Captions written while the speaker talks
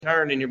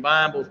Turn in your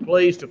Bibles,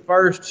 please, to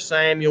 1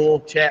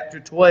 Samuel chapter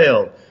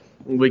 12.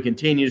 We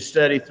continue to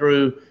study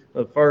through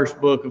the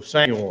first book of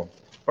Samuel.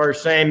 1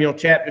 Samuel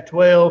chapter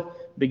 12,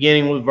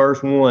 beginning with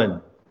verse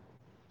 1.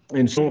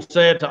 And Samuel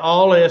said to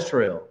all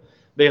Israel,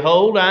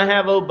 Behold, I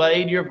have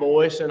obeyed your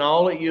voice and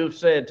all that you have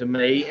said to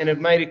me, and have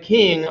made a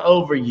king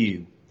over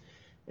you.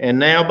 And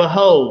now,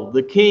 behold,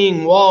 the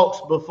king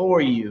walks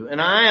before you, and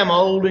I am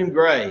old and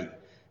gray,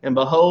 and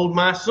behold,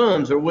 my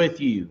sons are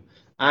with you.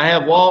 I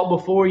have walked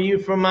before you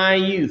from my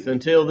youth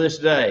until this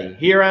day.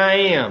 Here I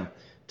am.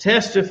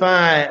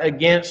 Testify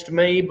against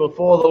me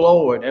before the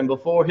Lord and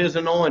before his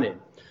anointed.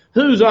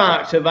 Whose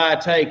ox have I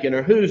taken,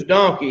 or whose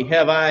donkey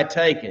have I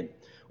taken?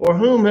 Or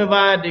whom have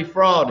I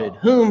defrauded?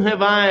 Whom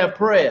have I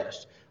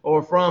oppressed?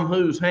 Or from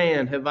whose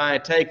hand have I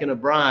taken a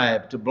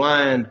bribe to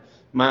blind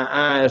my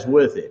eyes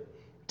with it?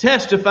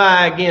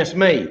 Testify against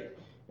me,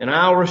 and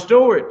I'll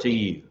restore it to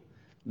you.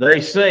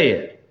 They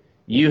said,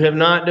 You have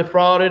not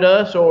defrauded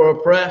us or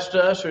oppressed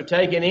us or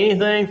taken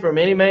anything from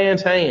any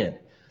man's hand.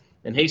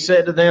 And he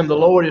said to them, The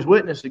Lord is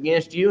witness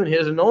against you, and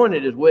his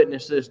anointed is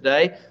witness this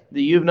day,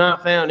 that you have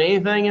not found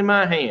anything in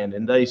my hand.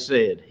 And they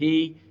said,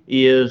 He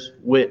is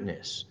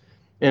witness.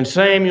 And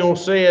Samuel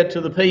said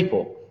to the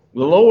people,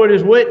 The Lord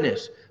is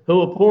witness,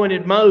 who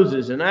appointed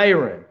Moses and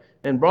Aaron,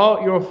 and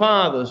brought your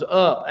fathers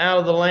up out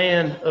of the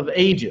land of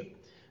Egypt.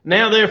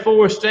 Now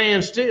therefore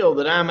stand still,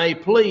 that I may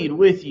plead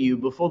with you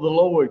before the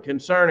Lord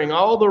concerning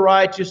all the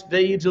righteous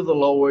deeds of the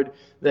Lord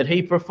that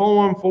he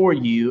performed for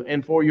you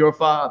and for your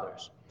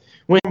fathers.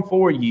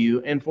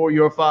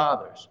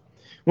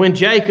 When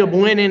Jacob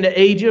went into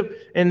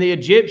Egypt and the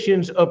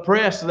Egyptians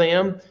oppressed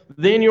them,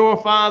 then your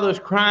fathers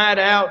cried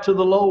out to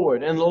the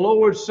Lord, and the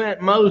Lord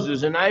sent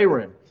Moses and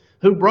Aaron,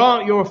 who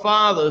brought your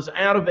fathers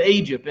out of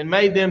Egypt and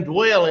made them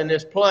dwell in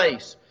this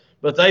place.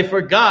 But they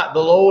forgot the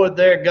Lord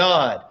their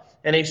God.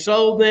 And he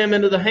sold them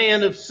into the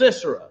hand of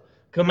Sisera,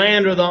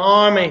 commander of the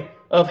army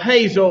of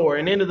Hazor,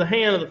 and into the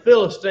hand of the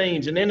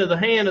Philistines, and into the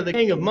hand of the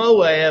king of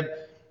Moab.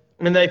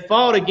 And they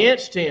fought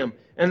against him.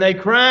 And they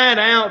cried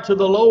out to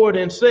the Lord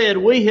and said,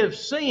 We have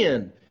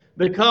sinned,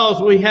 because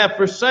we have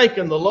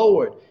forsaken the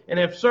Lord, and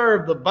have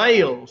served the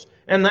Baals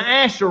and the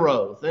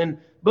Asheroth.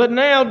 But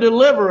now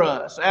deliver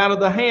us out of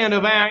the hand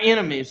of our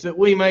enemies, that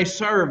we may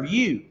serve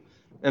you.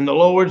 And the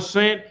Lord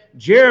sent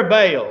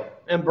Jerubbaal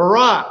and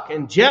Barak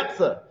and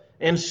Jephthah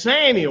and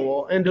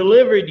Samuel, and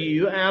delivered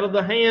you out of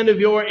the hand of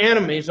your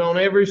enemies on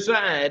every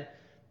side,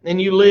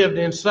 and you lived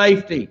in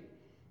safety.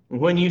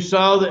 And when you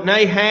saw that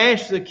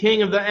Nahash, the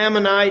king of the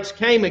Ammonites,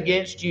 came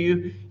against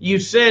you, you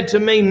said to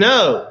me,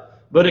 No,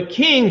 but a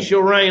king shall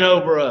reign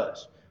over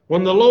us,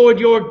 when the Lord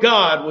your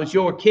God was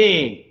your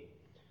king.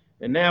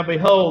 And now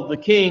behold, the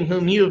king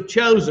whom you have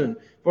chosen,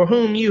 for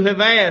whom you have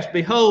asked,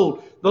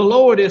 behold, the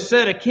Lord has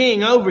set a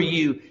king over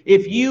you,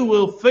 if you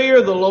will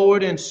fear the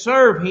Lord and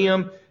serve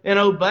him, and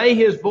obey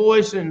his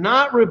voice, and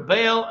not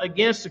rebel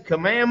against the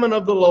commandment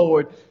of the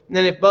Lord. And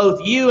if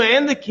both you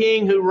and the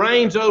king who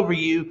reigns over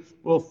you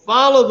will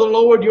follow the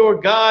Lord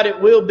your God, it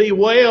will be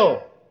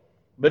well.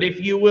 But if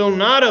you will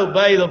not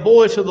obey the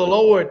voice of the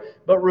Lord,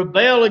 but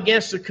rebel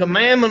against the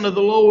commandment of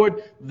the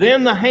Lord,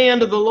 then the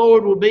hand of the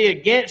Lord will be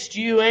against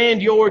you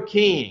and your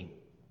king.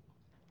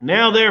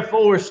 Now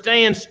therefore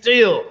stand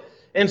still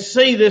and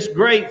see this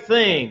great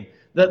thing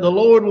that the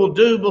Lord will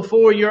do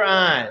before your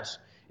eyes.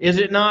 Is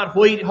it not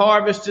wheat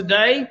harvest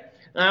today?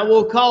 I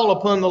will call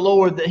upon the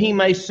Lord that he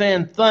may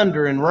send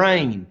thunder and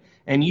rain,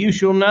 and you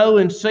shall know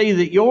and see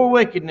that your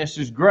wickedness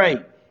is great,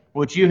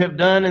 which you have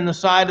done in the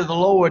sight of the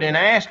Lord, in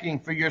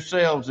asking for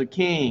yourselves a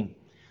king.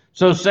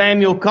 So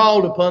Samuel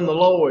called upon the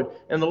Lord,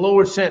 and the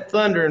Lord sent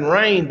thunder and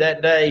rain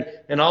that day,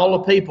 and all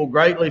the people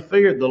greatly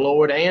feared the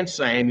Lord and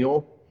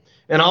Samuel.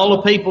 And all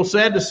the people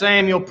said to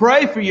Samuel,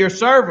 Pray for your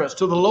servants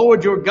to the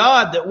Lord your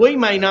God, that we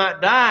may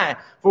not die.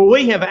 For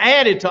we have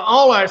added to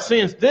all our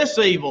sins this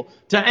evil,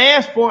 to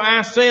ask for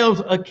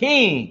ourselves a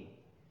king.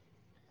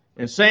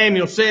 And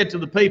Samuel said to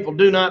the people,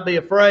 Do not be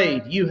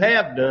afraid. You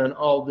have done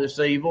all this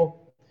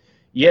evil.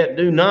 Yet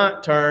do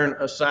not turn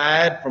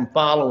aside from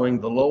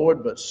following the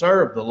Lord, but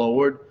serve the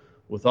Lord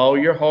with all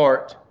your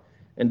heart.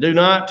 And do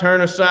not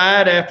turn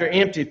aside after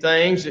empty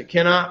things that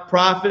cannot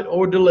profit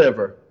or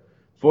deliver,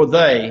 for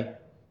they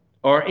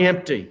are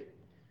empty.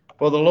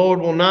 For the Lord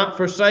will not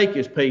forsake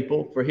his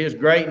people for his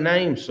great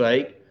name's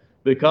sake,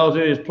 because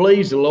it has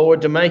pleased the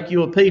Lord to make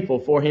you a people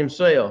for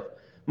himself.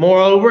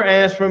 Moreover,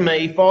 as for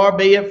me, far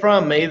be it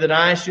from me that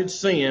I should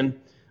sin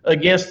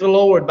against the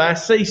Lord by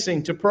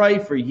ceasing to pray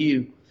for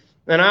you.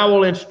 And I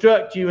will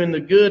instruct you in the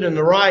good and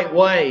the right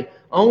way.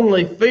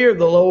 Only fear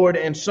the Lord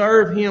and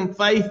serve him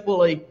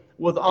faithfully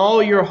with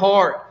all your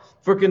heart.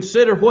 For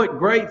consider what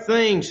great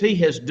things he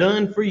has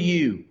done for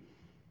you.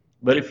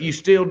 But if you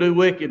still do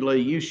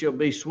wickedly, you shall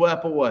be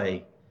swept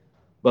away,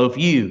 both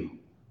you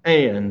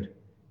and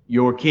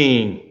your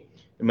king.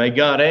 And may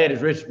God add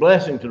his rich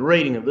blessing to the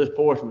reading of this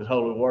portion of his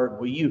holy word.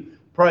 Will you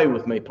pray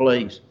with me,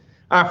 please?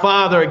 Our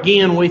Father,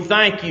 again, we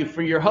thank you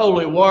for your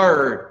holy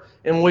word.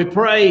 And we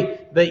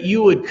pray that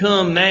you would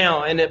come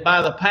now, and that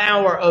by the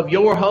power of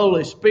your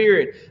Holy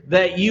Spirit,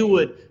 that you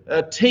would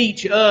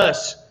teach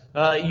us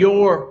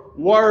your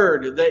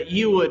word, that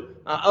you would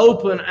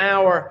open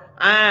our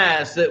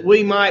eyes, that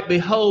we might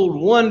behold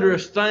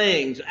wondrous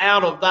things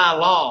out of thy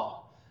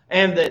law,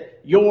 and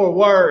that your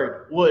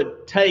word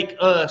would take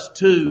us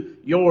to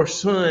your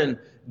Son,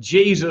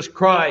 Jesus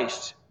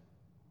Christ,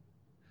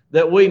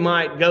 that we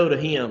might go to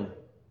him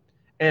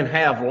and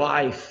have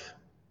life.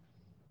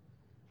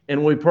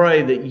 And we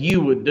pray that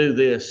you would do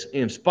this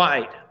in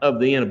spite of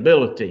the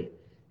inability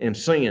and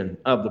sin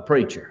of the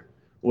preacher.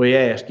 We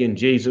ask in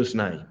Jesus'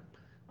 name.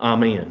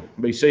 Amen.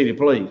 Be seated,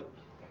 please.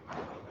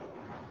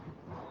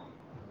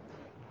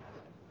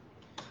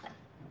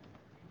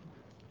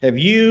 Have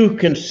you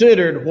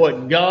considered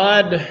what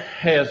God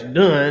has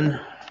done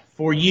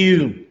for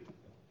you?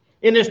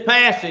 In this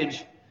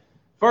passage,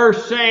 1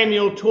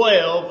 Samuel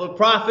 12, the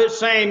prophet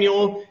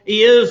Samuel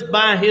is,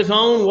 by his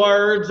own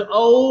words,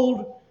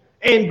 old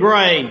and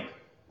gray.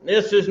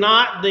 This is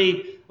not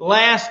the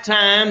last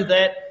time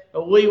that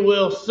we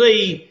will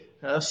see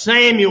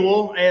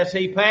Samuel as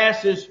he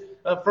passes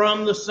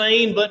from the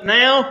scene, but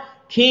now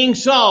King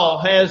Saul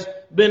has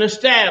been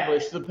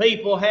established. The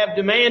people have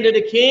demanded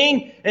a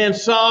king, and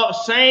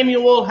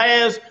Samuel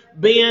has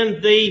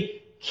been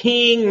the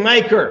king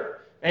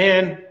maker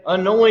and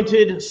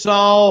anointed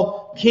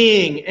Saul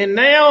king. And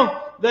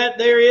now that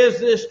there is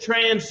this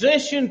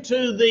transition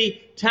to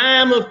the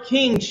time of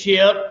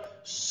kingship,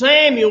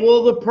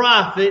 Samuel the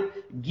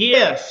prophet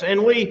gifts.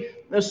 And we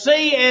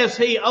see as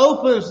he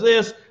opens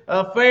this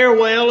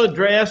farewell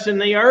address in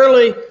the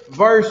early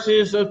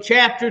verses of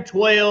chapter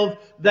 12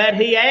 that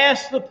he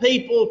asked the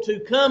people to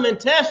come and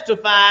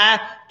testify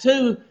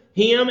to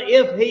him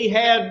if he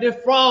had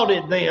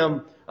defrauded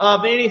them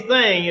of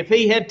anything, if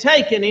he had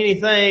taken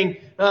anything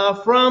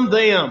from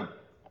them,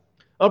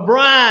 a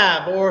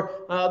bribe or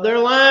their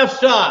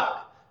livestock,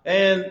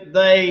 and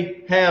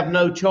they have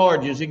no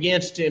charges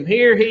against him.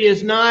 Here he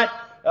is not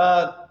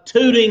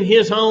tooting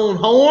his own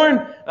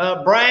horn,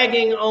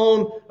 bragging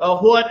on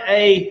what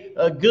a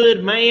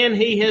good man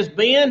he has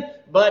been,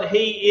 but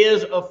he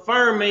is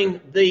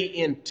affirming the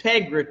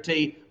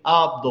integrity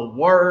of the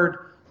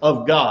Word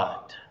of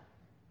God.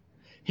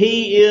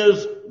 He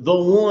is the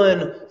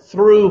one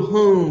through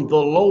whom the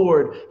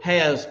Lord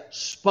has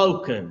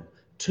spoken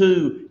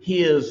to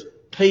his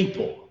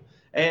people.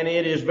 And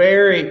it is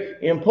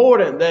very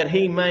important that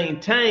he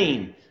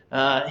maintain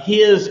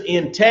his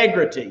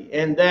integrity,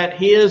 and that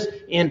his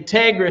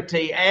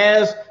integrity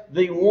as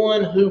the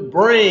one who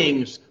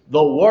brings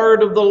the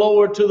word of the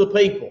Lord to the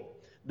people,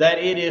 that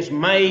it is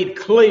made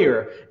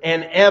clear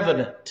and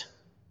evident.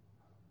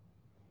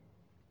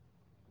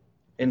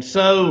 And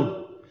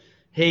so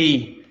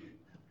he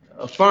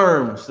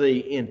affirms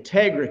the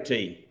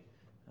integrity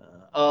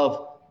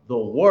of the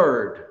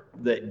word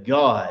that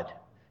God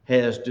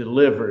has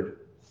delivered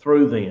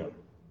through them.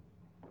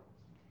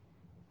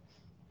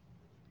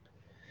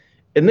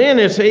 And then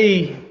as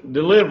he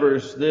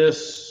delivers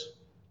this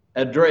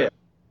address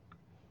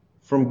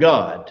from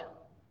God,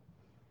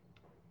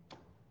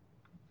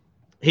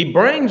 he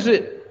brings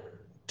it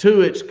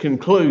to its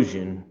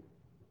conclusion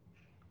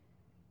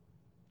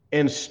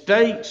and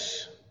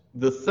states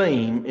the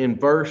theme in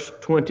verse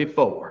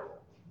 24.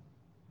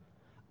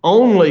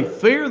 Only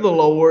fear the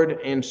Lord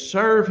and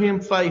serve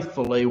him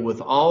faithfully with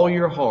all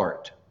your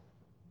heart.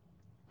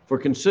 For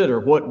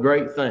consider what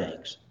great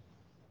things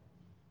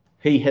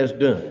he has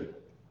done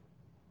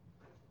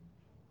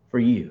for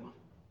you.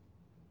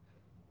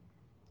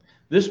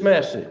 This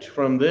message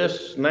from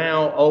this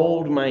now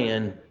old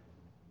man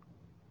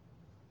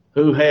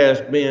who has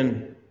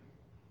been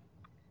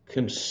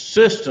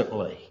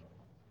consistently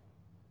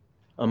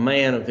a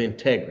man of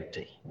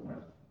integrity.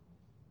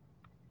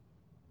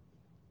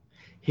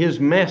 His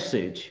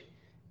message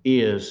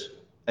is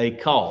a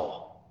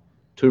call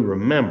to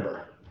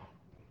remember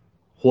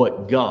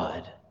what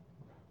God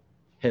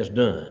has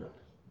done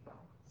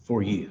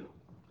for you.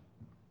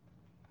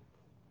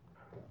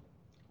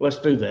 Let's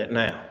do that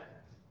now,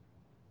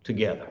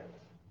 together.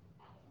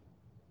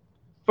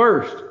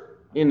 First,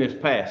 in this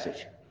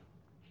passage,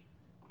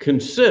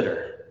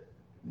 consider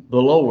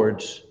the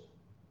Lord's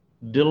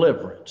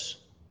deliverance.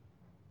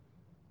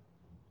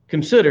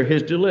 Consider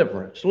his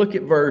deliverance. Look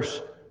at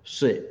verse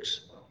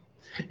 6.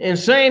 And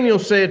Samuel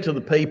said to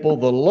the people,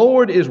 the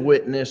Lord is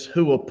witness,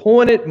 who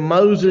appointed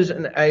Moses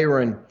and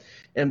Aaron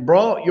and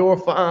brought your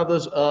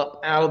fathers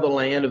up out of the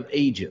land of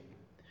Egypt.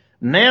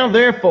 Now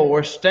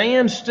therefore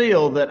stand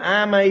still, that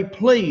I may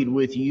plead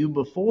with you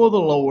before the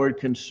Lord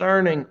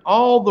concerning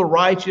all the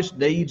righteous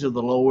deeds of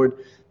the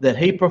Lord that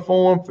he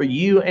performed for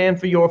you and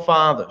for your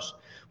fathers,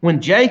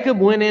 when Jacob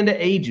went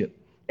into Egypt,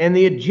 and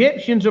the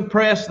Egyptians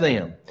oppressed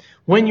them,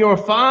 when your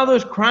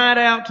fathers cried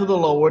out to the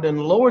Lord, and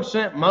the Lord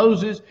sent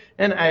Moses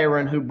and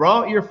Aaron, who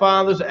brought your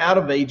fathers out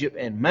of Egypt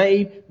and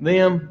made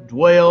them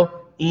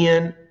dwell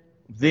in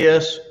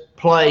this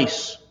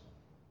place.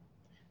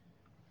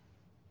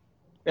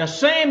 Now,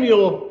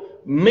 Samuel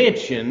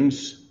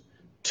mentions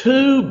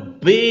two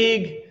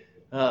big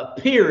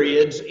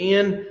periods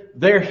in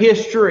their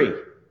history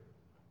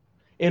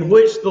in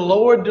which the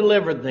Lord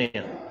delivered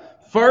them.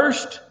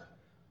 First,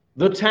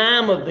 the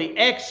time of the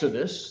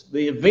Exodus,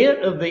 the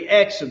event of the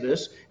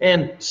Exodus,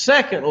 and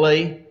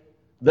secondly,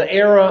 the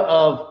era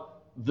of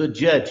the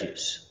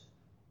Judges.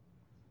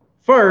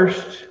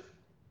 First,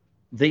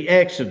 the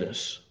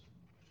Exodus.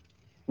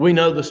 We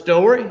know the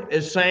story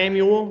as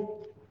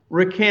Samuel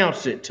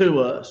recounts it to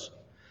us.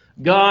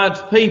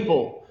 God's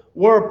people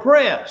were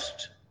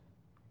oppressed,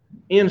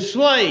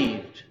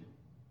 enslaved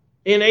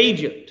in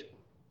Egypt.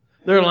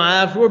 Their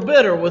lives were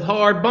bitter with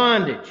hard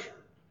bondage,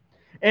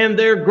 and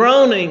their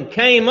groaning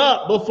came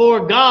up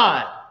before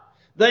God.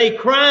 They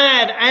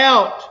cried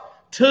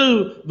out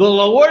to the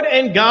Lord,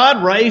 and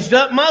God raised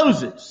up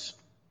Moses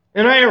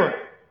and Aaron.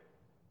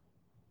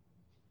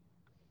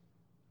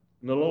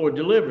 And the Lord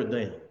delivered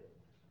them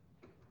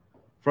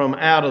from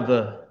out of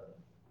the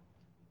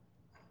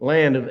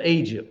land of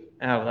Egypt,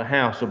 out of the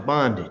house of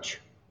bondage.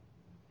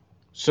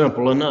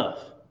 Simple enough.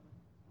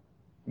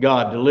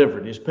 God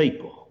delivered His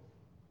people.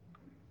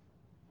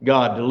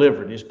 God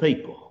delivered His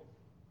people.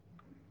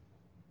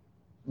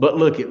 But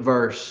look at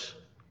verse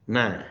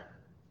 9.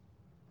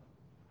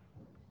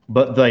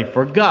 But they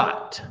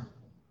forgot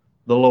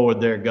the Lord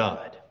their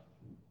God,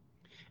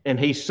 and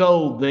He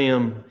sold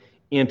them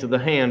into the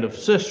hand of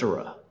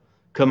Sisera,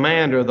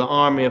 commander of the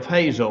army of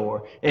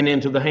Hazor, and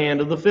into the hand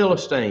of the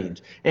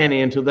Philistines, and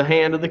into the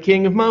hand of the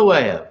king of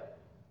Moab.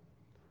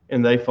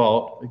 And they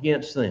fought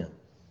against them.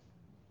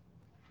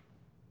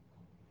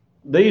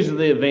 These are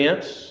the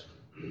events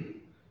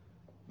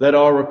that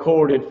are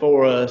recorded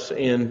for us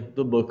in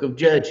the book of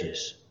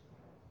Judges.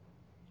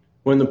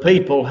 When the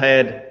people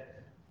had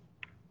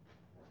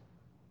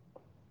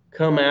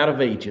come out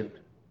of Egypt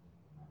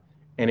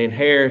and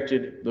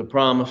inherited the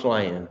promised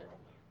land,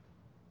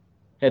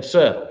 had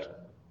settled,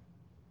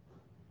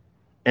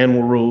 and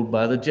were ruled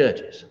by the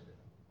judges.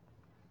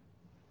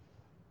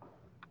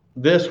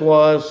 This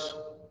was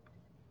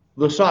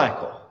the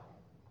cycle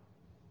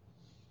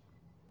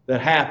that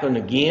happened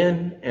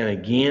again and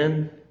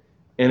again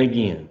and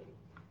again.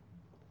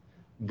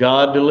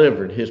 God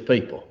delivered His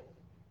people.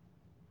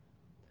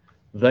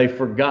 They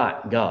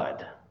forgot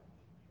God.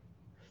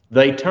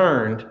 They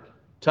turned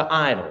to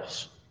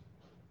idols,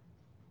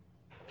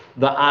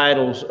 the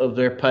idols of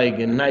their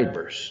pagan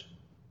neighbors.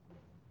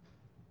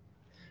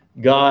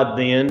 God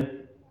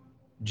then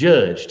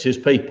judged His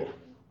people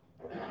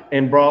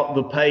and brought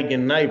the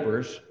pagan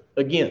neighbors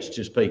against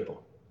His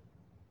people.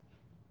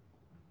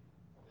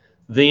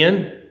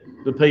 Then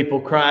the people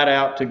cried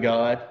out to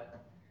God,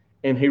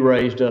 and He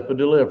raised up a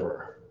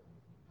deliverer.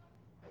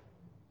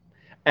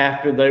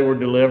 After they were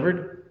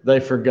delivered, they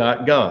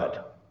forgot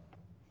God.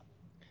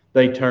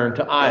 They turned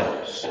to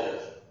idols.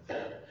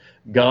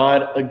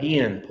 God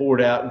again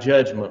poured out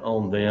judgment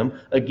on them.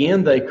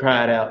 Again they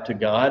cried out to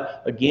God.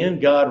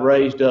 Again God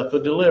raised up a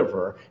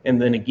deliverer.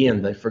 And then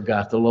again they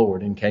forgot the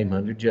Lord and came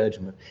under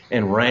judgment.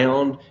 And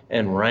round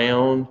and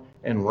round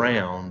and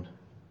round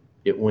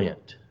it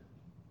went.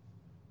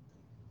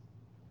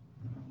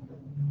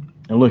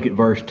 Now look at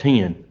verse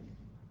 10.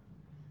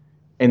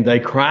 And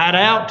they cried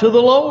out to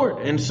the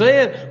Lord and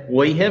said,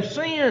 we have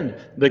sinned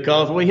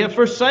because we have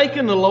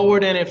forsaken the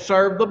Lord and have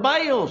served the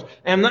Baals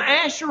and the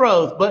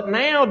Asheroth. But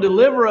now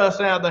deliver us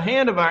out of the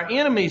hand of our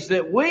enemies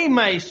that we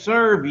may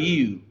serve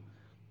you.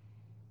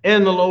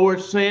 And the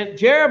Lord sent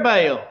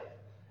Jerubbaal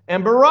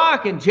and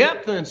Barak and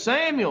Jephthah and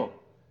Samuel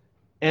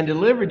and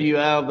delivered you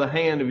out of the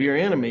hand of your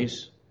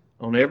enemies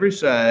on every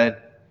side,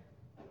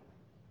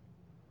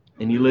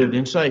 and you lived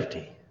in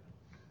safety.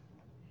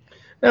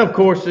 Now, of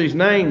course, these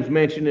names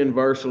mentioned in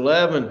verse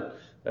 11,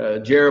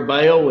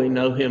 Jerubbaal, we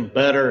know him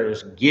better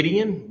as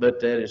Gideon,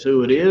 but that is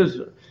who it is.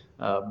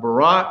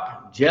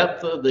 Barak,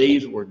 Jephthah,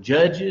 these were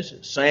judges.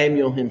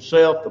 Samuel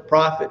himself, the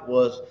prophet,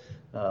 was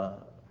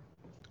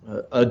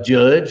a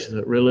judge,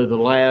 really the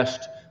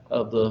last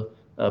of the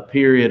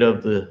period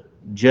of the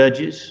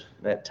judges,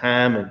 that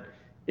time in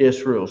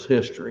Israel's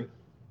history.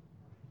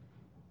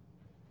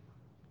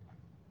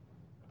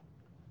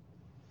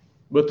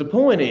 But the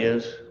point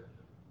is,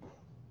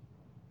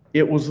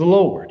 it was the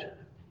Lord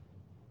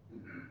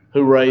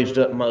who raised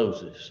up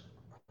Moses.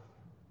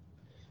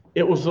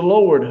 It was the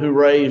Lord who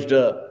raised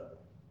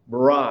up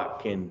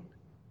Barak and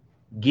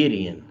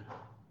Gideon,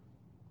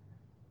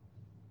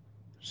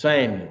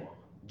 Samuel,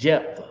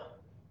 Jephthah,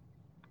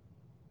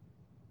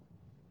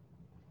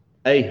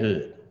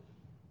 Ehud,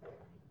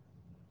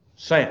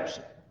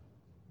 Samson.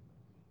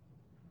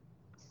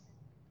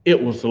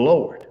 It was the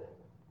Lord.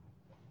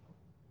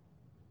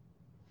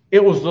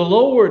 It was the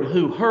Lord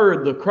who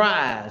heard the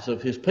cries of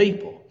His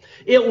people.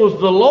 It was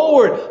the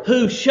Lord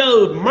who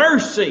showed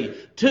mercy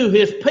to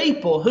His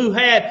people who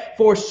had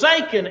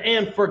forsaken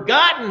and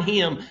forgotten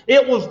Him.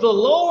 It was the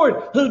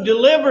Lord who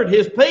delivered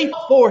His people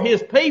for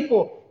His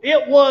people.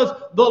 It was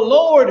the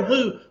Lord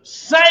who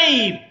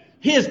saved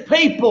His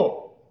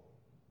people.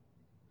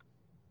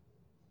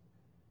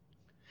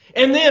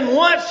 And then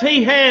once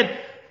He had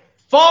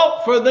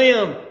fought for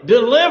them,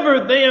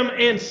 delivered them,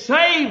 and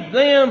saved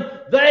them,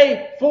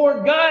 they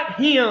forgot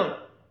Him.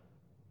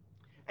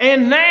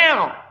 And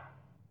now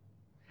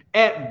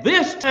At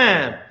this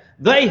time,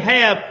 they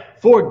have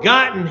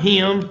forgotten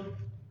him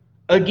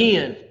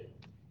again.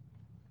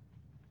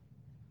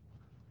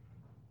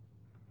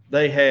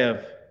 They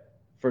have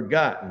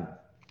forgotten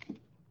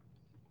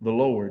the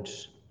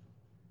Lord's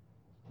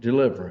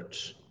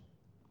deliverance.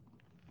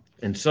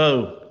 And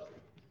so,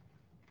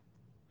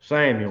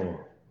 Samuel,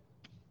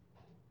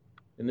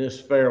 in this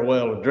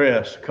farewell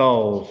address,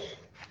 calls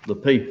the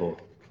people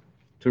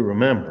to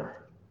remember,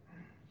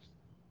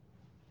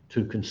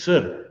 to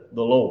consider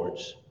the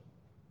Lord's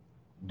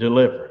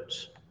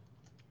deliverance.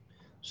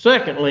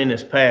 Secondly, in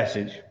this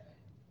passage,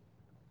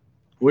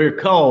 we're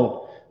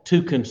called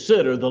to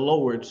consider the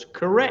Lord's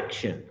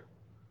correction.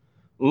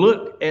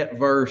 Look at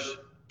verse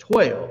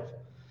 12.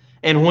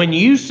 And when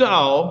you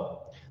saw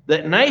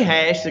that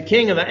Nahash, the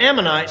king of the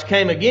Ammonites,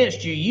 came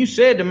against you, you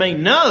said to me,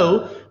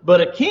 No,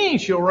 but a king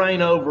shall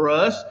reign over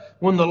us,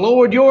 when the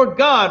Lord your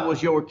God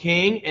was your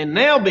king. And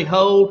now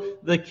behold,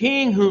 the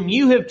king whom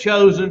you have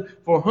chosen,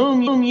 for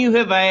whom you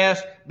have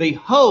asked,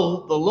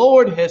 behold, the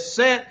Lord has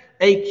set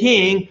a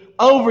king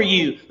over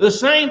you. The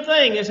same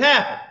thing has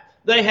happened.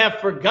 They have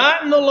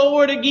forgotten the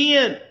Lord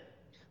again.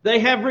 They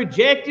have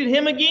rejected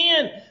him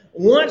again.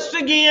 Once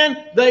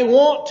again, they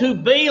want to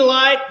be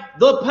like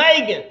the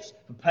pagans.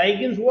 The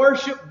pagans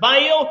worship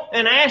Baal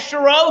and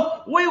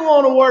Asheroth. We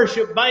want to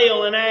worship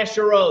Baal and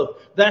Asheroth.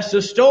 That's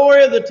the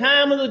story of the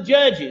time of the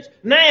judges.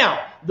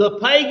 Now, the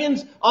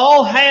pagans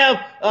all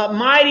have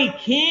mighty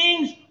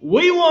kings.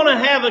 We want to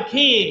have a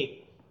king.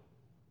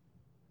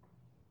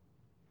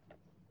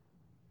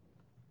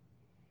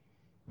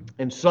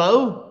 And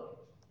so,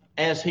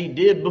 as he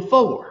did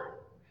before,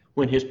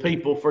 when his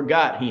people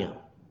forgot him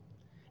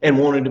and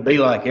wanted to be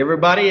like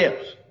everybody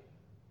else,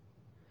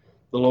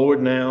 the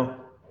Lord now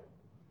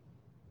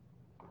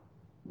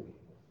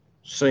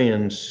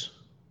sends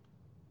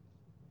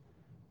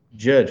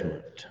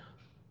judgment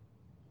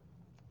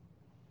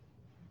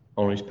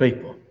on his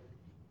people.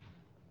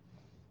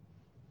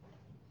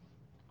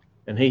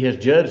 And he has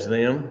judged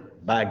them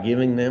by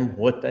giving them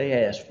what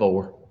they asked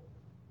for.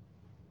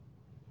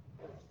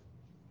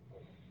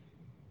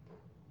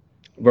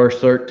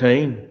 Verse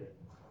 13,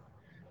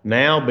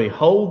 now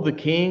behold the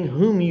king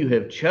whom you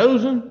have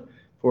chosen,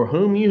 for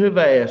whom you have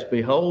asked.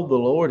 Behold, the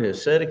Lord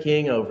has set a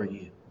king over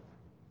you.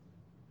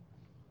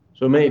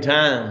 So many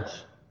times,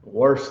 the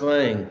worst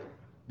thing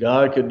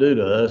God could do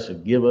to us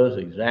is give us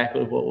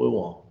exactly what we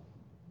want.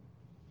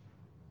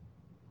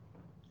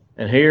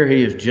 And here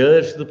he has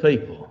judged the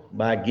people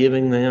by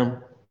giving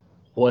them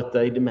what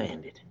they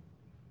demanded.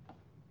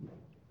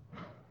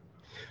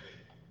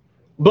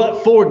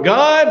 But for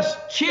God's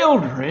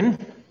children,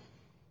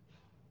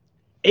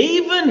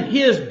 even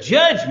his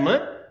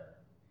judgment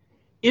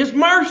is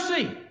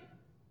mercy.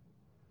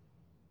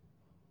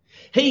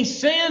 He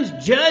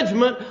sends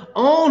judgment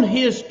on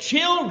his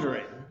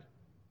children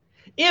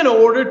in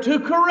order to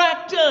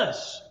correct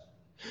us,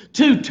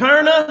 to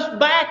turn us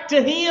back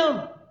to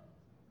him.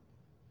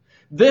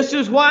 This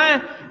is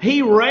why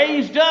he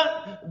raised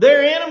up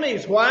their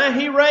enemies, why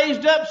he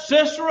raised up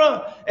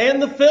Sisera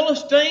and the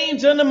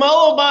Philistines and the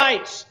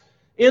Moabites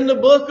in the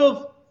book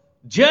of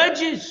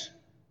Judges,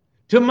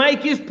 to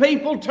make his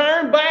people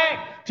turn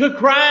back, to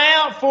cry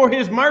out for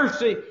his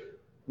mercy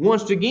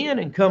once again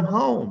and come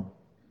home.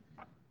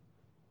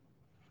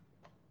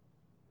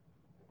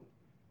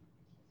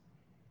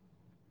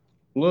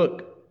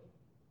 Look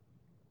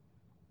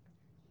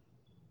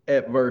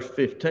at verse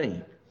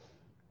 15.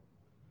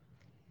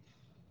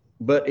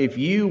 But if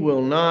you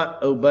will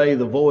not obey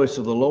the voice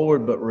of the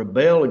Lord, but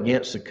rebel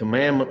against the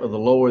commandment of the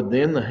Lord,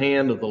 then the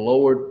hand of the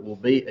Lord will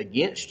be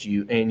against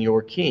you and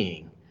your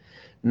king.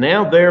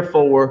 Now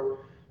therefore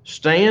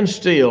stand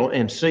still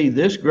and see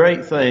this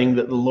great thing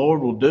that the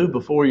Lord will do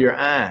before your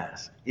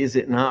eyes. Is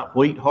it not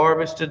wheat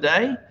harvest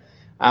today?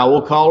 I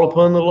will call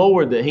upon the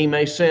Lord that he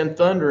may send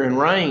thunder and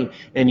rain,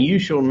 and you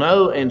shall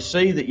know and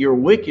see that your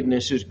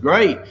wickedness is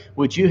great,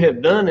 which you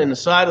have done in the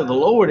sight of the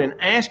Lord, in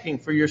asking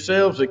for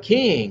yourselves a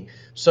king.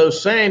 So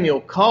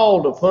Samuel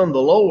called upon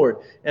the Lord,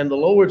 and the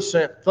Lord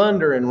sent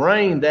thunder and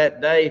rain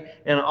that day,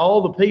 and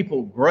all the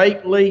people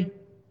greatly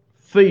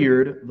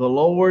feared the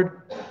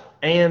Lord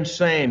and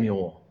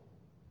Samuel.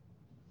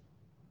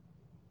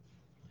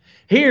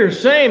 Here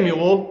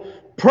Samuel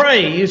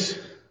prays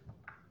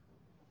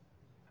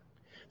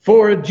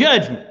for a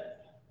judgment,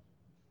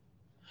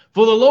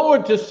 for the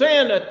Lord to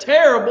send a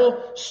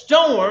terrible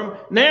storm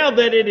now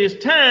that it is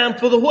time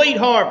for the wheat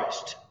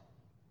harvest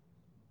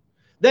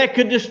that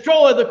could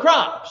destroy the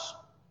crops.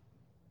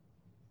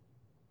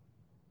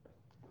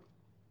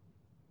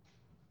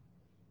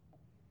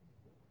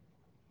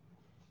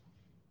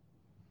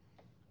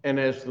 And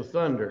as the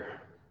thunder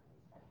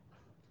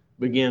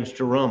begins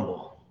to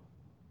rumble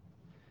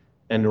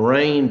and the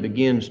rain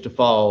begins to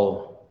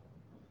fall,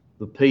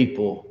 the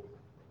people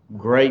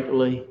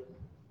greatly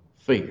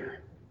fear.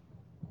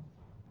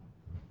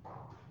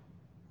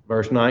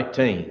 Verse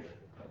 19.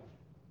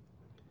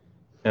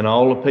 And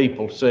all the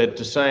people said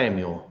to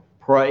Samuel,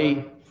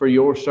 pray for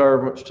your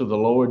servants to the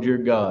Lord your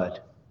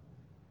God,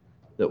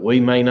 that we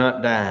may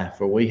not die,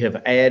 for we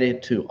have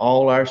added to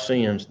all our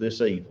sins this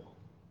evil.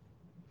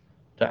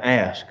 to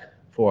ask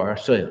for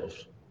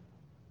ourselves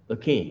a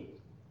king.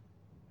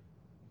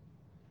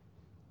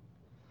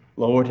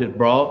 The Lord has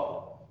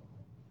brought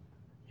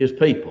his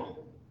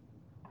people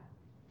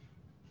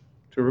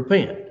to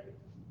repent,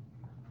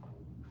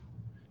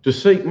 to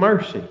seek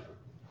mercy,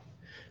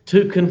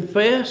 to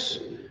confess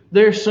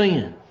their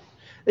sin.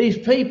 These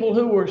people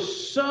who were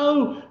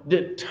so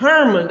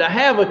determined to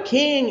have a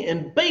king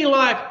and be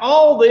like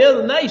all the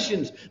other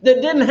nations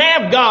that didn't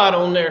have God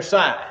on their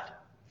side.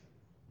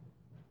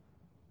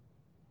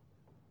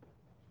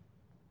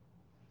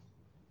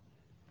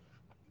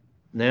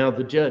 Now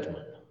the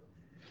judgment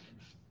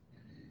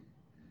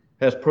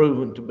has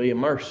proven to be a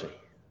mercy.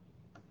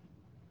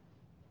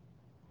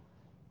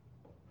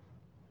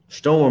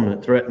 Storm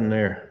that threatened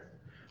their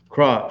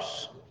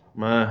crops.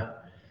 My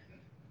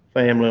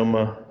family on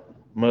my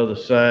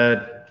mother's side,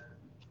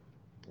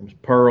 it was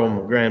Pearl,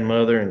 my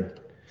grandmother, and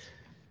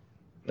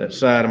that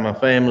side of my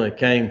family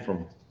came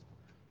from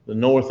the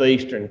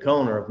northeastern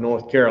corner of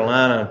North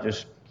Carolina,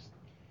 just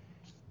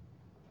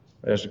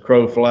as the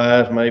crow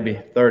flies, maybe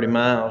 30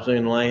 miles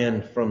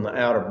inland from the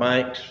Outer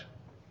Banks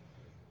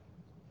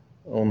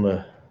on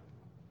the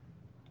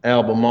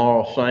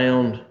Albemarle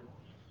Sound.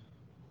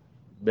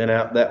 Been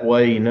out that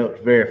way, you know,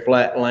 it's very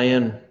flat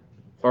land,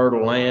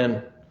 fertile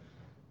land,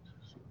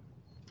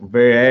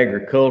 very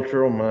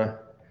agricultural. My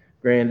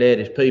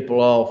granddaddy's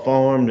people all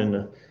farmed, and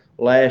the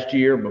last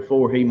year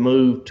before he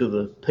moved to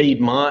the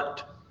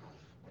Piedmont,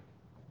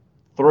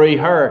 3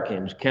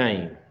 hurricanes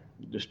came,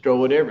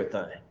 destroyed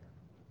everything.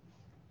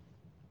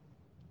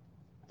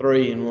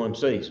 3 in one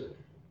season,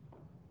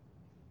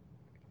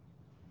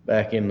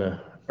 back in the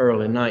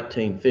early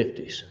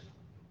 1950s.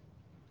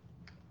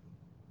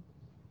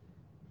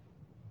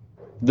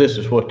 This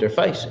is what they're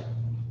facing.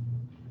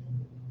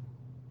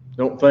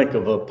 Don't think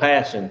of a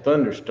passing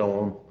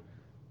thunderstorm,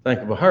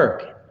 think of a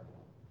hurricane.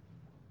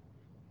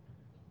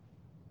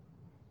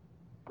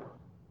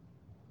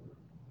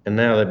 And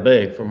now they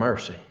beg for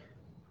mercy.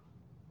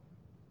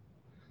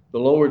 The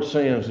Lord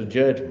sends a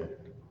judgment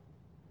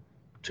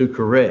to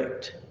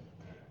correct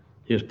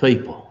his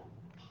people,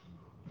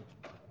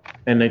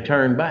 and they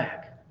turn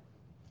back.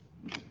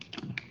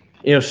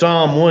 You know,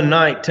 Psalm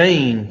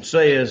 119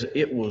 says,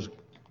 "It was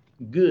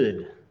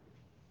good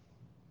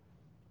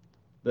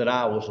that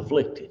I was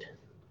afflicted,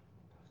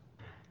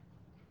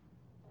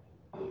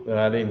 that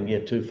I didn't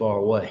get too far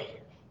away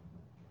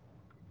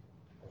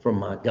from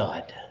my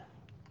God."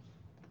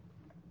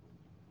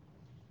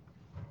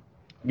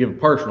 Give a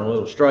personal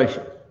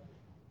illustration.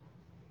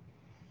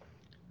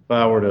 If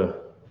I were to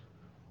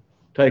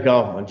take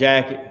off my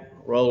jacket,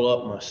 roll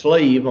up my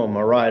sleeve on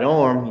my right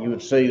arm, you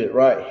would see that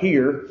right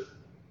here,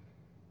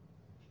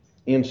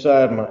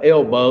 inside my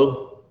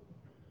elbow,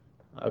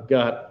 I've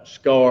got a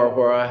scar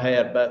where I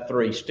had about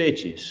 3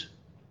 stitches.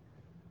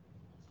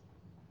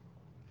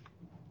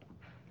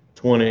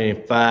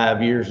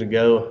 25 years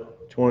ago,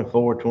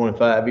 24,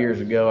 25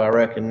 years ago, I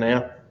reckon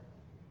now.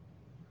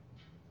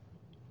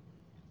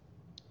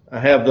 I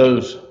have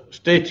those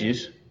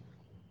stitches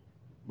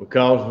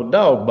because of a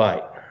dog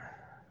bite.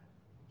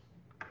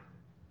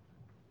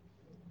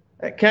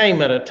 That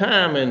came at a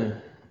time in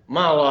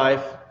my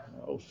life,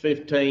 I was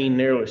 15,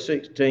 nearly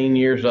 16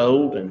 years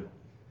old, and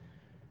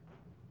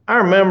I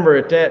remember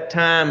at that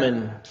time,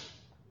 and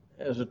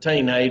as a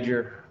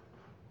teenager,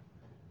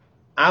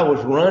 I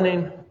was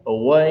running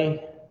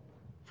away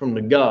from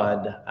the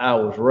God I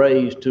was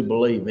raised to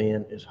believe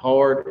in as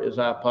hard as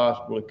I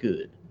possibly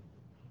could.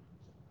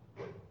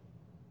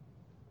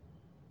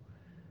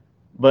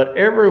 But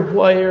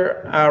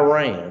everywhere I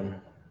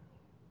ran,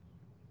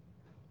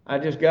 I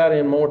just got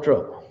in more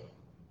trouble.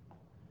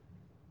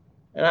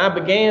 And I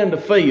began to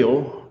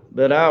feel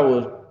that I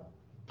was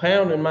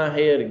pounding my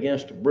head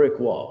against a brick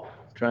wall,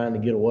 trying to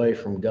get away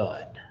from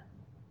God.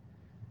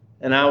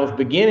 And I was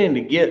beginning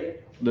to get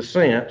the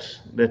sense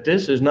that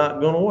this is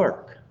not going to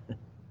work.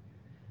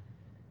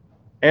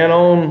 And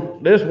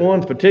on this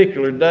one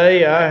particular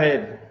day, I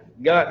had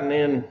gotten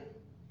in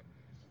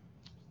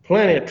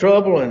plenty of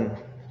trouble, and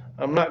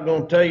I'm not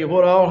going to tell you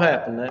what all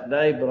happened that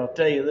day, but I'll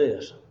tell you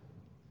this.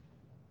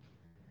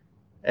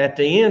 At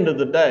the end of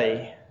the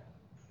day,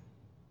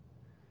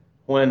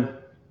 when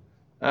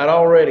I'd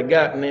already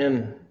gotten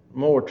in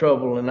more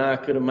trouble than I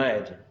could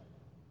imagine,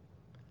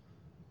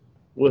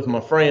 with my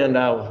friend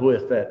I was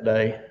with that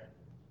day,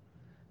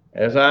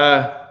 as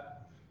I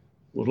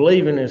was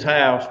leaving his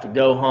house to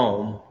go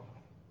home,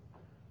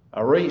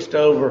 I reached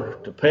over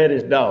to pet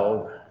his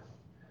dog,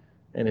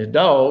 and his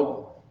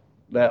dog,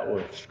 that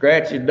was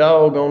Scratchy's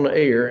dog on the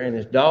ear, and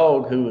his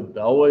dog, who had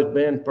always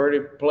been pretty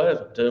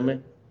pleasant to me,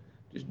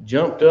 just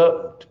jumped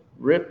up and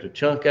ripped a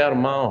chunk out of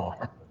my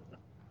arm.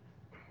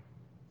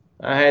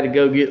 I had to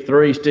go get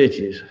 3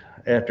 stitches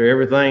after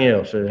everything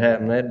else that had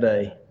happened that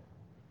day.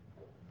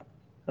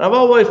 I've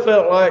always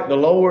felt like the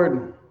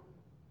Lord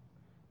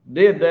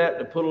did that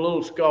to put a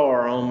little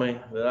scar on me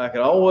that I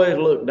could always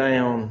look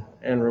down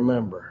and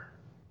remember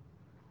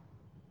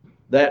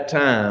that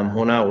time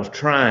when I was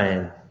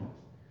trying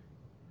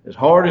as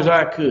hard as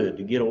I could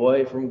to get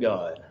away from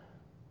God.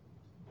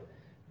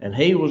 And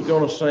he was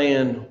going to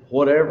send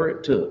whatever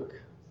it took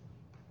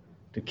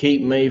to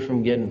keep me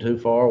from getting too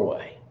far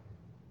away.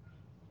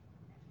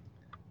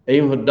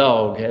 Even a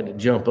dog had to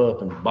jump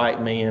up and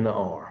bite me in the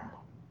arm.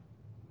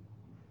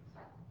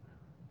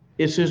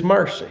 It's his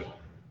mercy.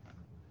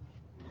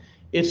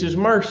 It's his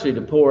mercy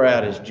to pour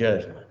out his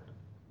judgment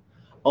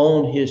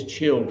on his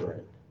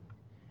children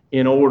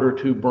in order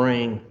to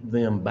bring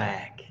them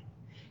back.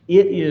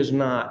 It is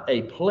not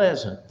a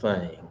pleasant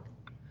thing,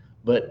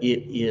 but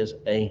it is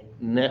a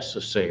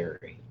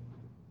necessary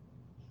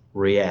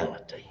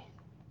reality.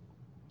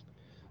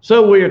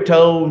 So we are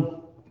told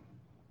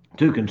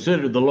to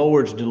consider the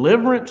Lord's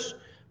deliverance,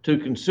 to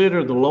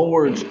consider the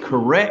Lord's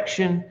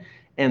correction,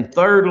 and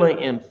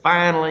thirdly and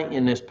finally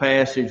in this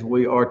passage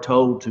we are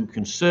told to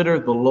consider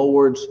the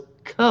Lord's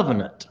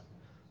covenant.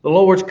 The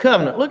Lord's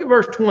covenant. Look at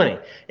verse 20.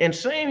 And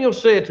Samuel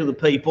said to the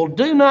people,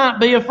 "Do not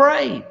be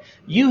afraid.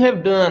 You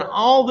have done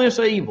all this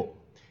evil.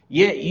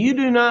 Yet you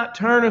do not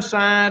turn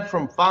aside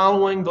from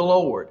following the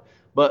Lord,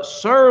 but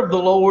serve the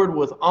Lord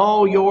with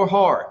all your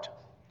heart.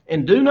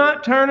 And do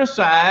not turn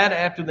aside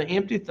after the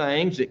empty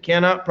things that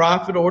cannot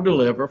profit or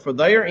deliver, for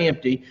they are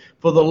empty.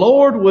 For the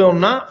Lord will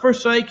not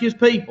forsake his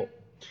people,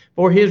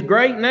 for his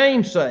great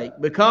name's sake,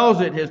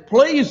 because it has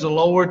pleased the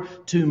Lord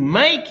to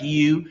make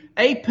you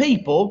a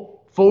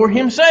people for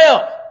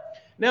himself."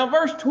 Now,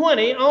 verse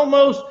 20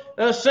 almost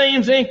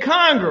seems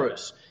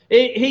incongruous.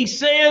 He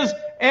says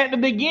at the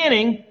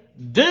beginning,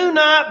 "Do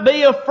not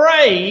be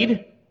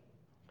afraid.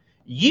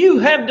 You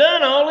have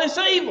done all this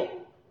evil."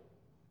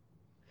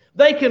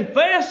 They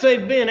confess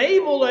they've been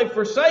evil. They've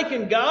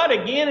forsaken God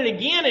again and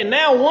again. And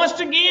now once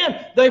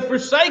again, they've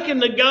forsaken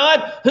the God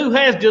who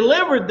has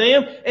delivered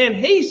them. And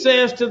he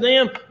says to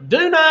them,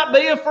 "Do not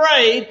be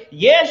afraid.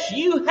 Yes,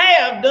 you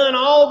have done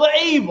all the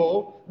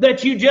evil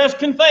that you just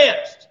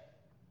confessed."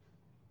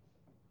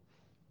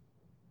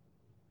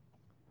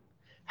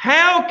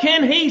 How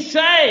can he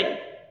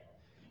say,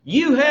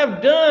 "You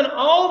have done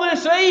all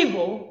this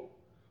evil,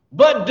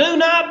 but do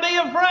not be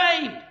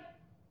afraid"?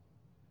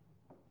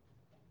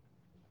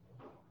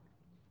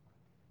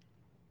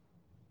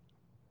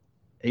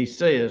 He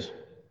says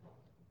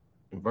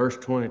in verse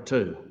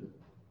 22,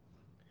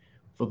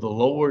 "For the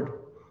Lord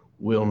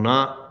will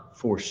not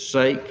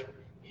forsake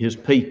his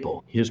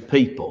people,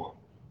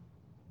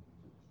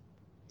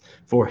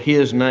 for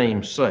his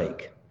name's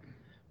sake,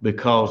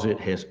 because it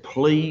has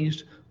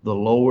pleased the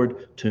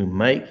Lord to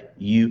make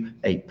you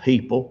a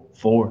people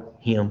for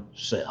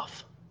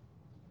himself."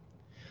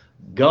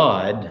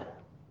 God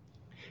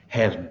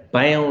has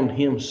bound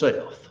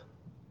himself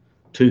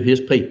to his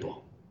people.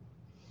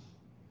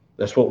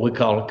 That's what we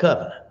call a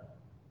covenant.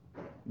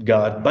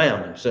 God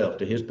bound himself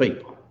to his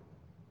people.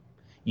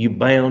 You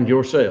bound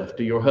yourself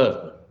to your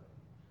husband,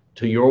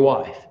 to your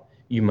wife.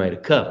 You made a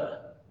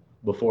covenant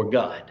before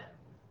God.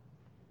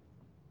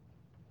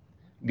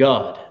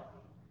 God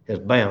has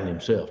bound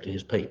himself to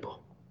his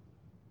people.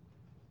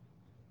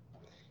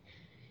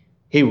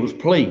 He was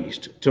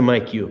pleased to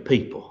make you a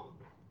people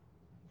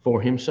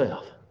for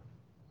himself,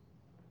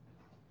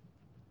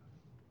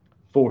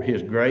 for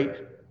his great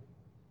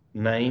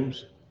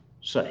name's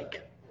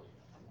sake.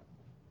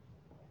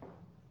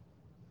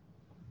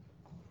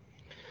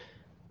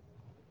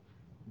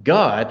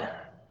 God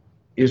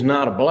is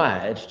not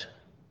obliged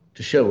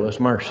to show us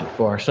mercy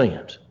for our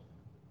sins.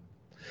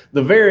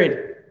 The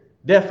very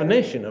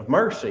definition of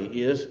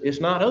mercy is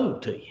it's not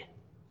owed to you.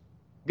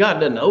 God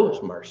doesn't owe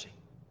us mercy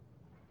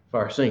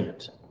for our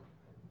sins.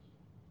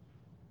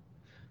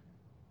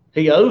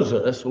 He owes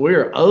us,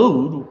 we're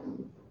owed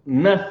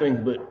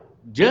nothing but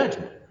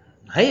judgment,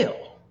 hell.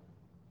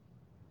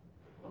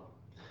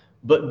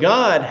 But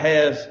God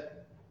has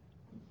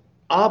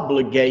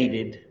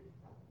obligated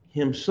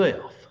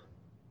himself.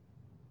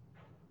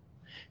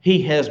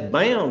 He has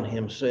bound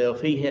himself.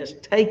 He has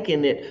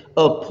taken it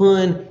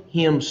upon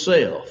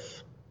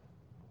himself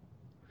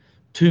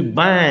to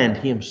bind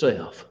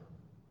himself,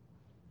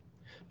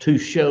 to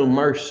show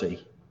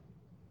mercy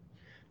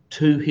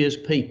to his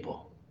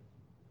people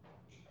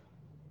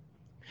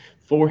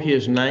for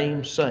his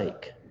name's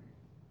sake.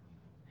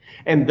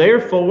 And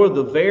therefore,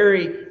 the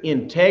very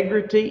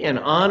integrity and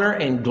honor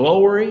and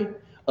glory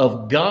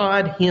of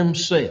God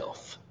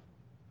himself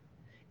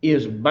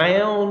is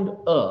bound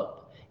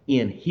up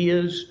in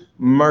his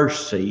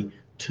mercy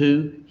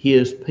to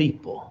his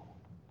people.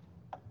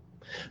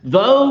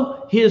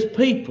 Though his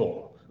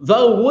people,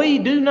 though we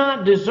do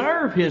not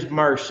deserve his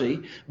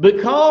mercy,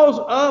 because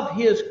of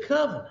his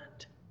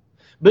covenant,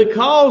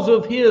 because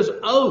of his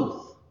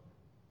oath,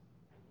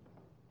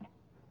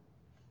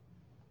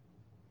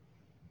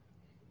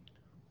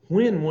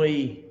 when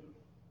we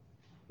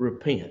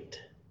repent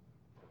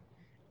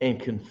and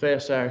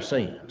confess our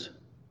sins,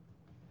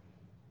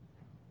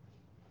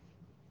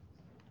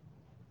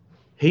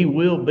 he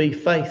will be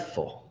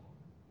faithful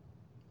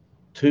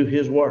to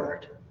his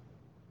word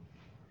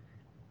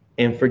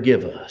and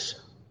forgive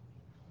us.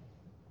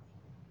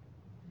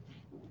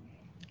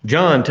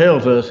 John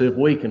tells us if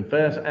we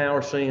confess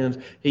our sins,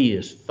 he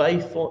is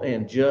faithful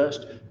and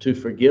just to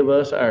forgive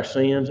us our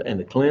sins and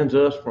to cleanse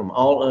us from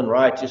all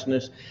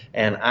unrighteousness.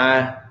 And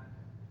I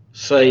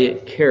say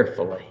it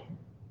carefully.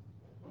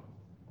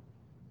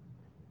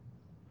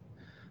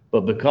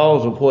 But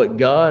because of what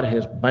God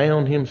has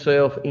bound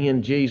himself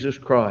in Jesus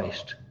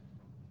Christ,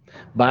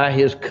 by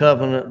his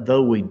covenant,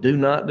 though we do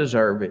not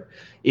deserve it,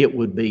 it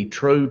would be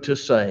true to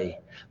say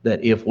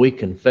that if we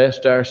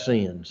confessed our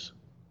sins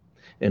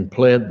and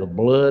pled the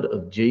blood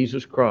of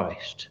Jesus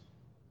Christ,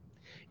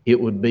 it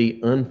would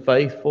be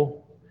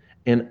unfaithful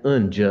and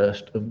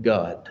unjust of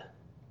God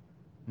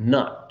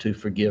not to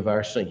forgive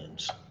our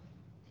sins,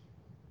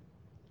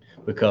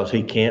 because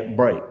he can't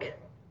break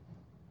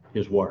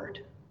his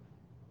word.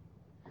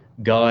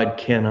 God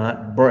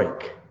cannot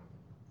break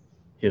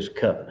his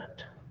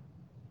covenant.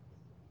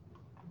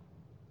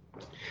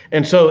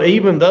 And so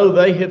even though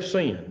they have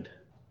sinned,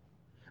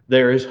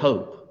 there is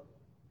hope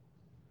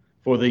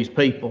for these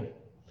people.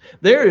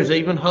 There is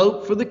even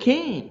hope for the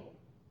king.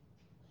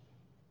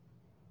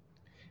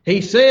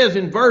 He says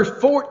in verse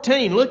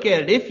 14, look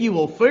at it, if you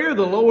will fear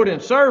the Lord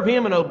and serve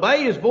him and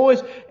obey his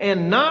voice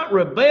and not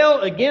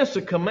rebel against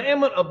the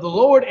commandment of the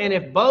Lord, and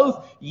if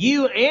both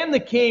you and the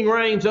king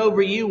reigns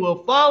over you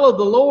will follow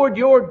the Lord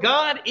your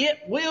God, it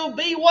will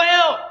be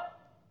well.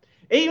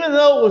 Even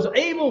though it was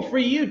evil for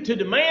you to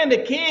demand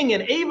a king,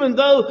 and even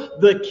though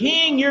the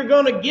king you're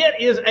going to get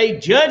is a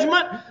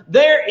judgment,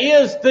 there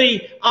is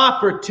the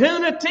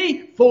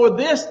opportunity for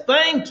this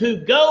thing to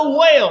go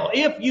well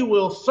if you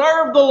will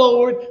serve the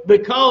Lord,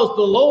 because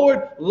the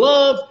Lord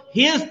loves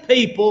his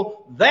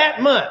people that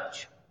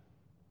much.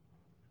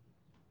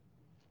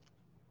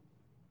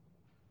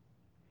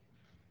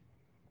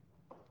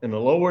 And the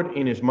Lord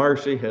in his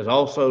mercy has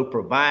also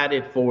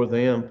provided for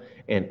them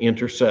an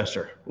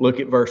intercessor. Look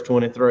at verse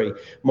 23.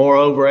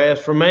 Moreover, as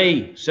for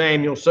me,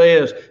 Samuel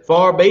says,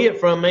 far be it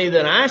from me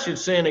that I should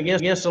sin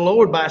against the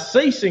Lord by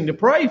ceasing to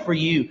pray for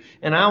you,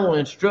 and I will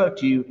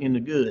instruct you in the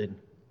good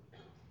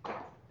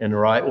and the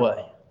right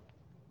way.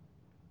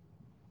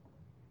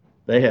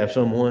 They have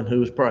someone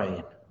who is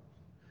praying.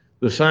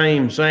 The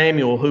same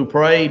Samuel who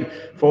prayed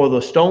for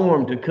the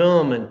storm to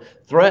come and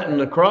threaten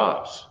the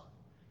crops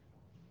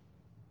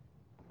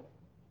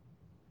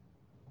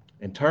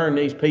and turn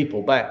these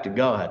people back to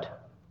God,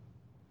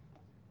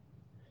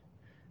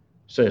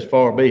 says,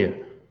 far be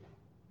it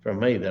from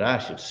me that I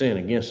should sin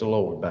against the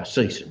Lord by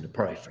ceasing to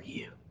pray for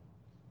you.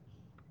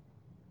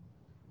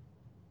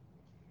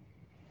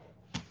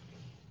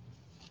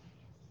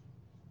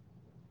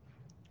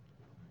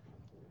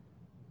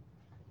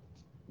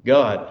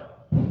 God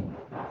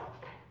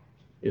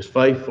is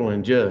faithful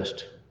and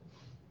just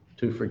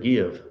to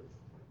forgive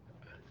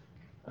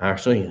our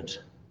sins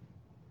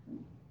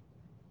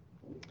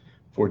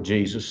for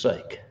Jesus'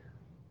 sake.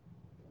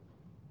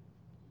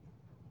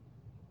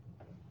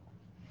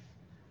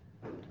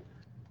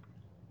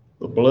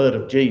 The blood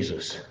of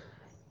Jesus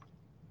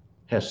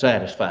has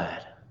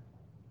satisfied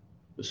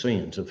the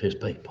sins of his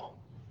people.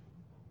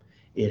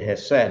 It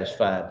has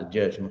satisfied the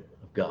judgment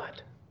of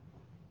God.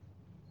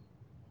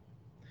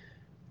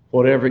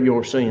 Whatever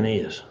your sin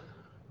is,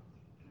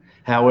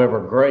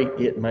 however great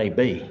it may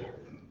be,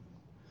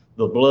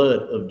 the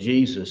blood of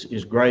Jesus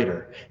is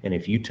greater. And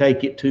if you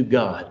take it to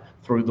God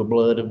through the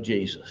blood of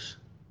Jesus,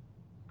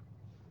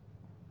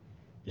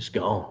 it's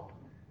gone.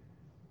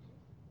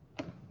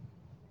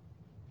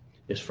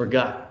 It's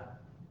forgotten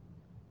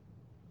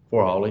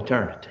for all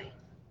eternity.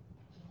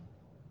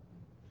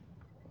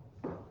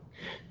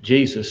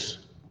 Jesus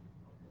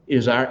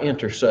is our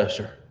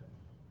intercessor.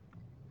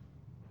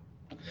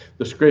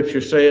 The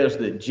scripture says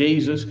that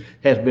Jesus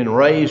has been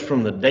raised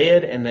from the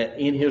dead, and that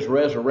in his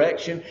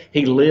resurrection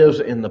he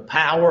lives in the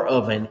power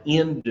of an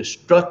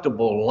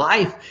indestructible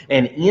life.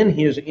 And in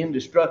his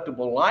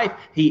indestructible life,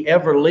 he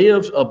ever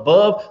lives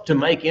above to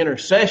make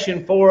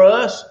intercession for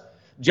us.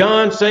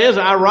 John says,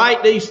 I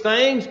write these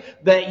things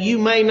that you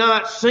may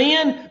not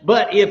sin,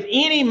 but if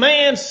any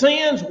man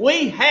sins,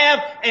 we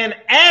have an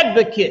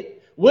advocate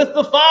with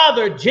the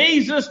Father,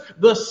 Jesus,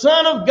 the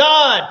Son of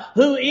God,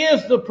 who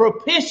is the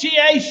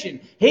propitiation.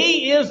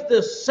 He is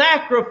the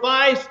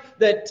sacrifice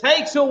that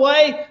takes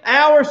away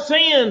our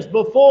sins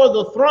before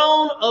the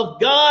throne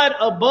of God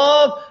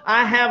above.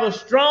 I have a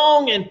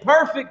strong and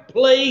perfect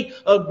plea,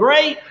 a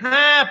great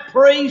high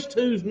priest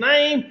whose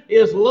name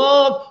is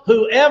love,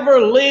 who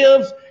ever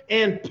lives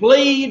and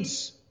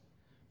pleads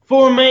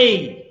for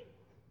me.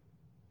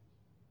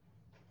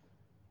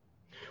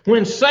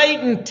 When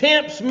Satan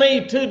tempts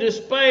me to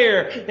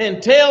despair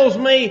and tells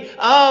me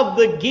of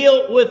the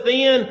guilt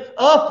within,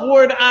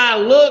 upward I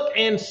look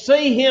and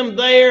see him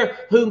there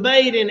who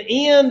made an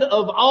end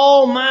of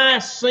all my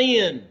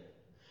sin.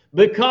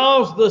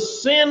 Because the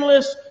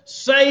sinless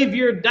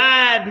Savior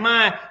died,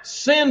 my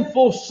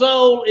sinful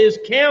soul is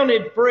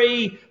counted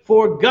free,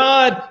 for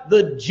God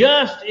the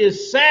just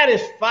is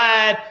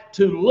satisfied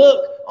to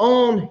look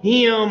on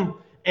him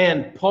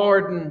and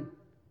pardon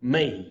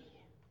me.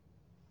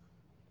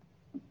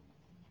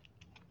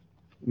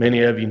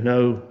 Many of you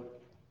know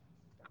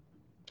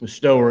the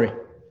story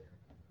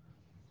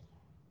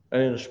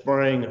And in the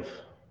spring of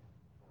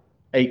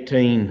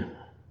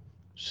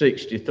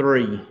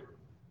 1863,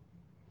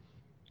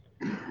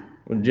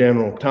 when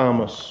General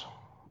Thomas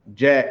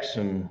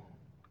Jackson,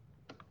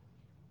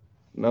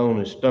 known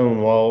as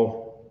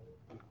Stonewall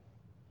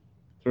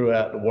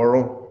throughout the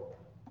world,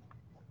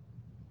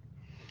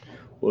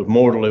 was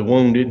mortally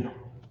wounded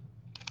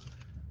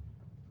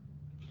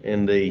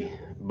in the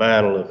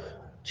Battle of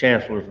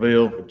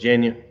Chancellorsville,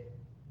 Virginia,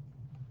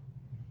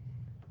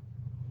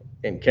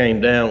 and came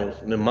down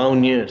with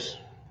pneumonia as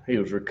he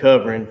was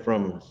recovering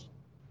from his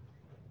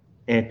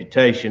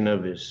amputation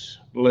of his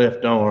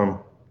left arm,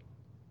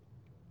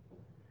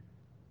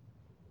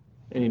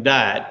 and he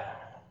died.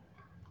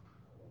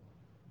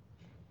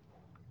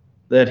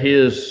 That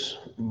his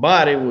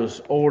body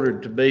was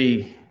ordered to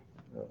be,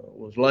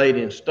 was laid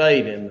in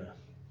state in the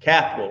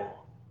capital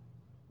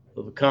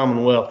of the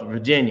Commonwealth of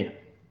Virginia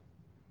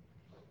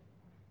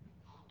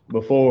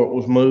before it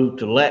was moved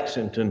to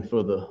Lexington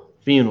for the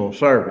funeral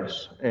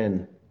service.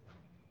 And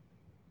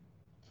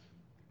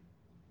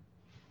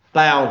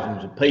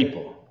thousands of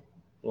people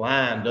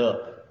lined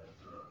up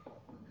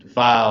to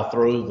file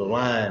through the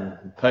line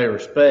and pay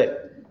respect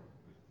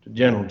to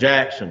General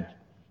Jackson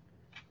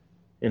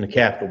in the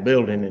Capitol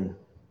building. And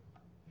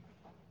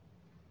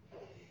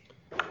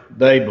the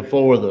day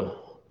before the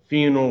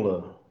funeral,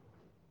 it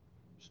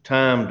was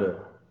time to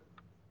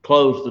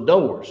close the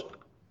doors,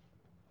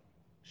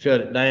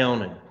 shut it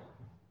down, and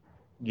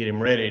get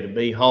him ready to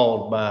be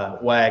hauled by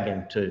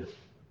wagon to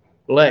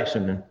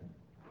Lexington.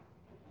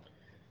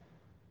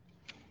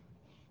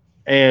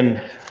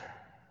 And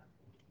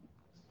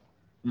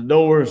the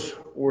doors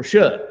were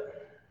shut.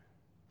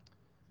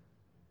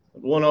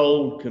 One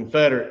old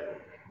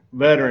Confederate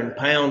veteran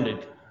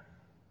pounded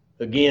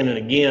again and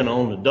again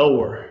on the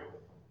door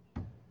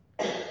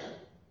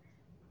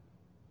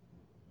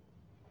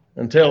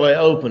until they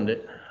opened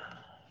it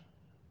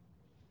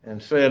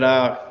and said,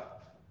 "I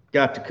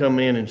got to come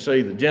in and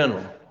see the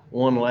general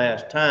one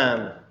last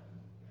time."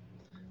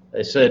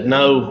 They said,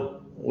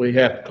 "No, we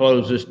have to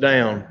close this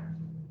down."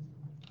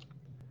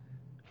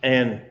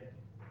 And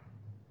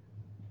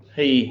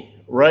he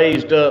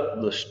raised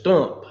up the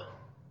stump,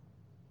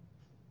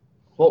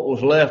 what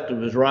was left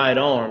of his right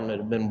arm that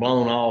had been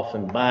blown off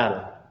in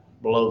battle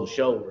below the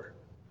shoulder.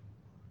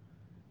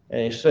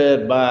 And he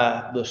said,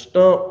 "By the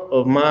stump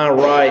of my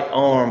right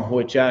arm,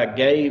 which I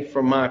gave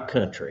for my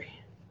country,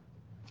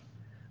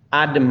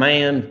 I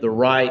demand the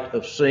right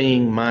of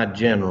seeing my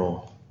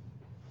general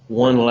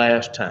one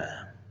last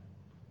time."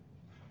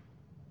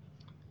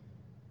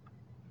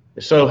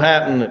 It so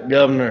happened that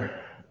Governor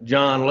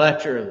John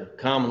Letcher of the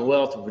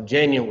Commonwealth of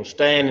Virginia was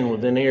standing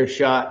within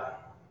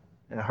earshot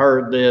and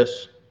heard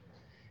this,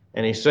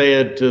 and he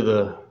said to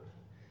the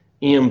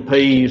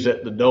MPs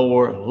at the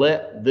door,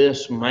 "Let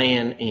this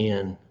man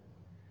in.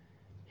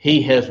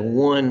 He has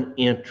won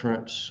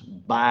entrance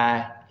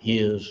by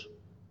his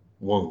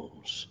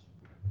wounds."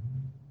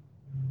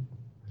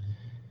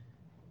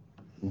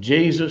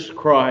 Jesus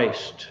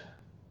Christ,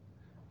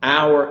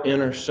 our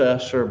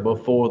intercessor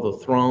before the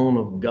throne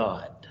of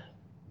God,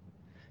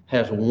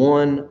 has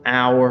won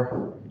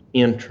our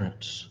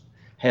entrance,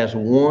 has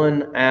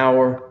won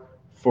our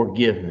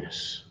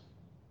forgiveness,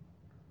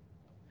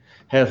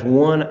 has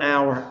won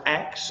our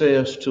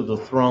access to the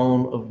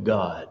throne of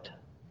God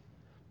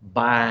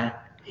by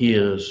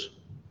his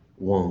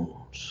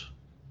wounds.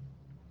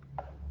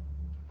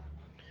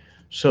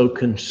 So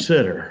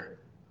consider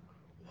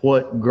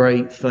what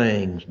great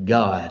things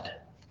God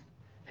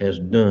has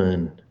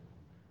done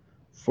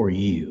for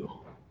you.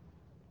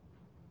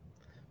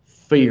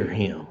 Fear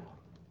him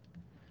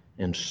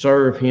and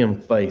serve him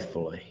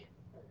faithfully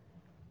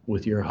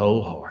with your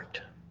whole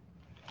heart.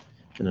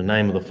 In the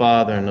name of the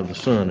Father, and of the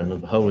Son, and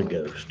of the Holy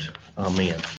Ghost. Amen.